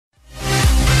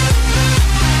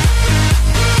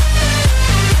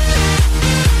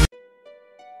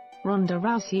Ronda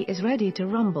Rousey is ready to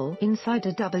rumble inside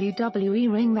a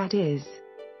WWE ring, that is.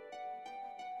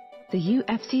 The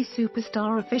UFC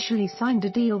superstar officially signed a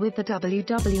deal with the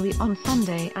WWE on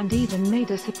Sunday and even made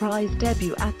a surprise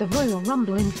debut at the Royal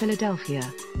Rumble in Philadelphia.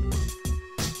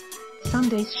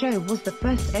 Sunday's show was the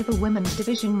first ever women's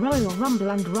division Royal Rumble,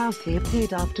 and Rousey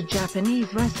appeared after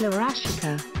Japanese wrestler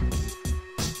Asuka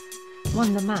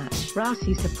won the match.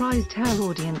 Rousey surprised her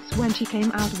audience when she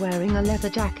came out wearing a leather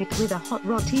jacket with a Hot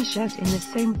Rod t-shirt in the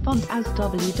same font as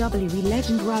WWE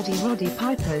legend Roddy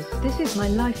Piper's "This Is My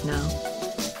Life Now."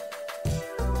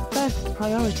 First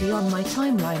priority on my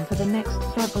timeline for the next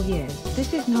several years.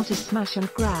 This is not a smash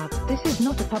and grab. This is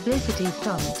not a publicity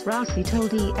stunt. Rousey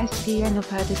told ESPN of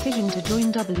her decision to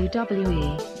join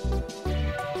WWE.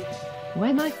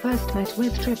 "When I first met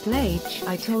with Triple H,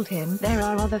 I told him there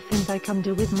are other things I can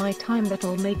do with my time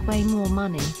that'll make way more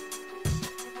money.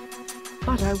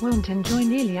 But I won't enjoy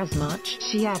nearly as much,"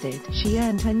 she added. She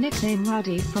earned her nickname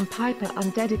Roddy from Piper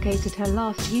and dedicated her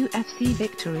last UFC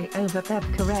victory over Bev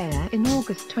Correa in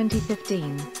August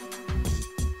 2015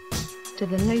 to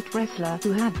the late wrestler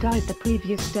who had died the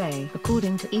previous day,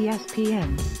 according to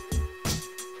ESPN.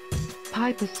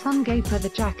 Piper's son gave her the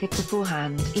jacket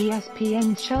beforehand.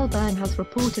 ESPN's Shelburne has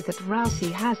reported that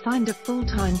Rousey has signed a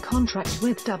full-time contract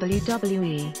with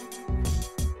WWE.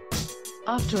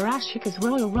 After Asuka's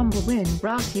Royal Rumble win,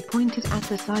 Rousey pointed at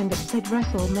the sign that said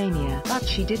WrestleMania, but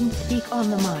she didn't speak on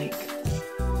the mic.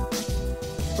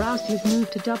 Rousey's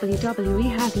move to WWE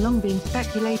has long been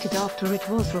speculated after it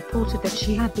was reported that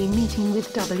she had been meeting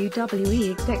with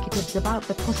WWE executives about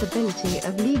the possibility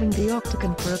of leaving the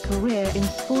octagon for a career in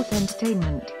sports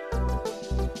entertainment.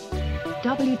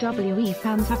 WWE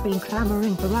fans have been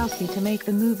clamoring for Rousey to make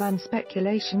the move, and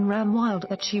speculation ran wild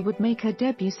that she would make her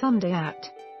debut Sunday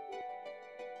at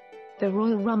the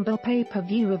Royal Rumble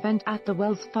pay-per-view event at the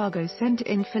Wells Fargo Center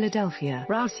in Philadelphia.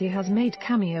 Rousey has made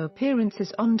cameo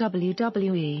appearances on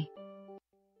WWE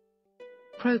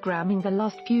programming the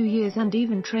last few years and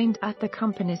even trained at the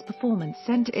company's performance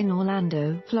center in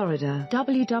Orlando, Florida.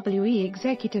 WWE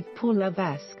executive Paul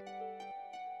Levesque,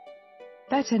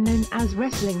 better known as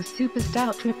wrestling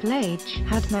superstar Triple H,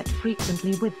 had met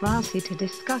frequently with Rousey to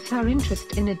discuss her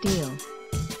interest in a deal.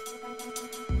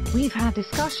 "We've had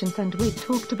discussions and we've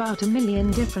talked about a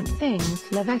million different things,"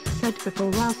 Levesque said before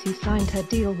Rousey signed her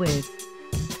deal with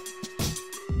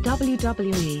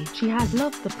WWE. "She has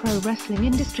loved the pro wrestling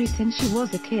industry since she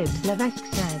was a kid," Levesque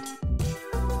said.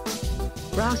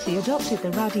 Rousey adopted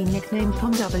the Roddy nickname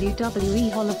from WWE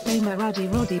Hall of Famer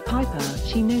Roddy Piper.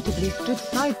 She notably stood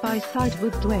side by side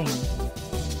with Dwayne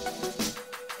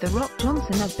 "The Rock"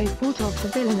 Johnson as they fought off the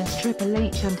villainous Triple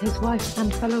H and his wife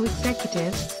and fellow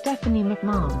executive, Stephanie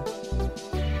McMahon.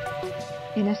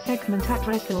 In a segment at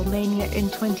WrestleMania in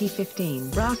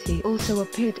 2015, Rousey also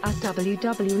appeared at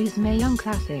WWE's Mae Young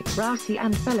Classic. Rousey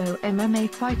and fellow MMA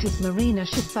fighters Marina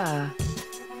Shafir,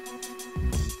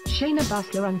 Shayna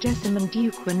Baszler and Jessamyn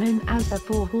Duke were known as the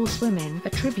Four Horsewomen,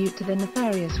 a tribute to the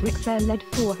nefarious Ric Flair-led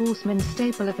Four Horsemen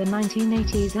staple of the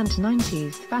 1980s and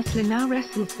 90s. Baszler now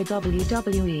wrestles for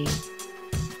WWE,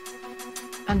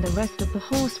 and the rest of the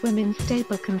Horsewomen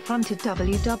stable confronted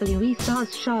WWE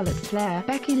stars Charlotte Flair,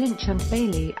 Becky Lynch and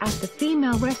Bayley at the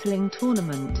female wrestling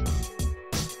tournament.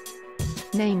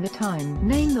 "Name the time,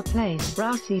 name the place,"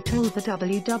 Rousey told the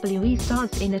WWE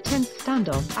stars in a tense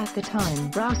standoff. At the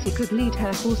time, Rousey could lead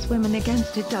her horsewomen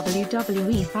against a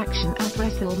WWE faction at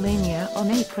WrestleMania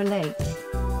on April 8.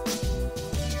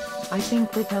 "I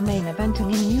think with her main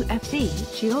eventing in UFC,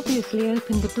 she obviously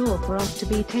opened the door for us to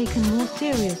be taken more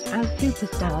serious as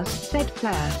superstars," said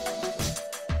Flair,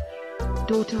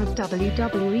 daughter of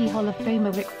WWE Hall of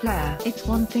Famer Ric Flair. "It's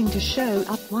one thing to show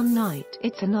up one night,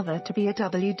 it's another to be a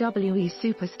WWE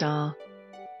superstar.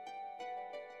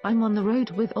 I'm on the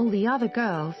road with all the other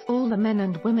girls, all the men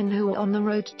and women who are on the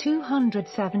road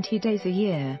 270 days a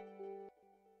year.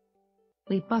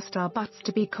 We bust our butts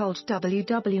to be called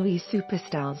WWE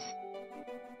superstars.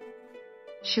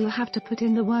 She'll have to put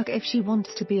in the work if she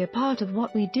wants to be a part of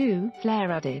what we do,"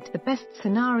 Flair added. "The best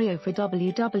scenario for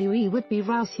WWE would be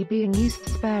Rousey being used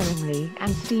sparingly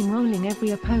and steamrolling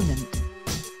every opponent,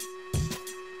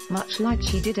 much like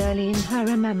she did early in her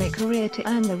MMA career to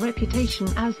earn the reputation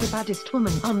as the baddest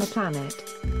woman on the planet.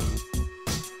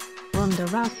 Ronda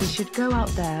Rousey should go out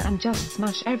there and just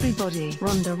smash everybody.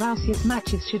 Ronda Rousey's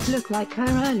matches should look like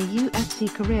her early UFC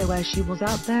career where she was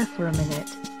out there for a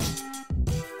minute,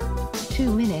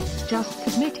 2 minutes, just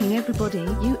submitting everybody,"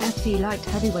 UFC light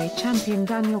heavyweight champion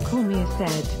Daniel Cormier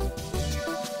said.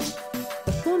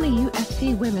 The former Former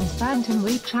UFC Women's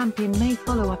Bantamweight champion may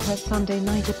follow up her Sunday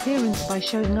night appearance by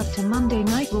showing up to Monday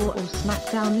Night Raw or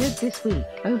SmackDown Live this week.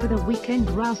 Over the weekend,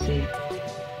 Rousey,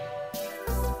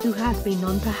 who has been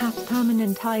on perhaps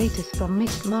permanent hiatus from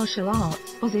mixed martial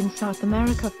arts, was in South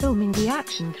America filming the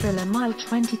action thriller Mile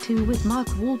 22 with Mark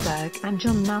Wahlberg and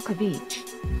John Malkovich.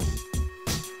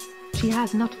 She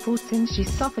has not fought since she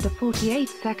suffered a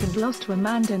 48-second loss to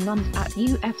Amanda Nunes at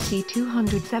UFC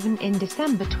 207 in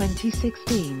December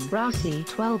 2016. Rousey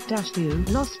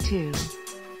 12-2 lost 2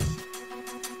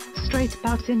 straight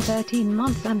bouts in 13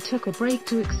 months and took a break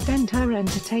to extend her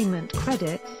entertainment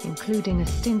credits, including a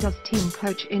stint as team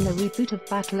coach in the reboot of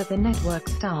Battle of the Network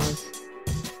Stars.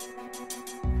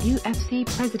 UFC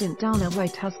President Dana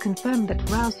White has confirmed that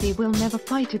Rousey will never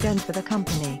fight again for the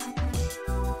company.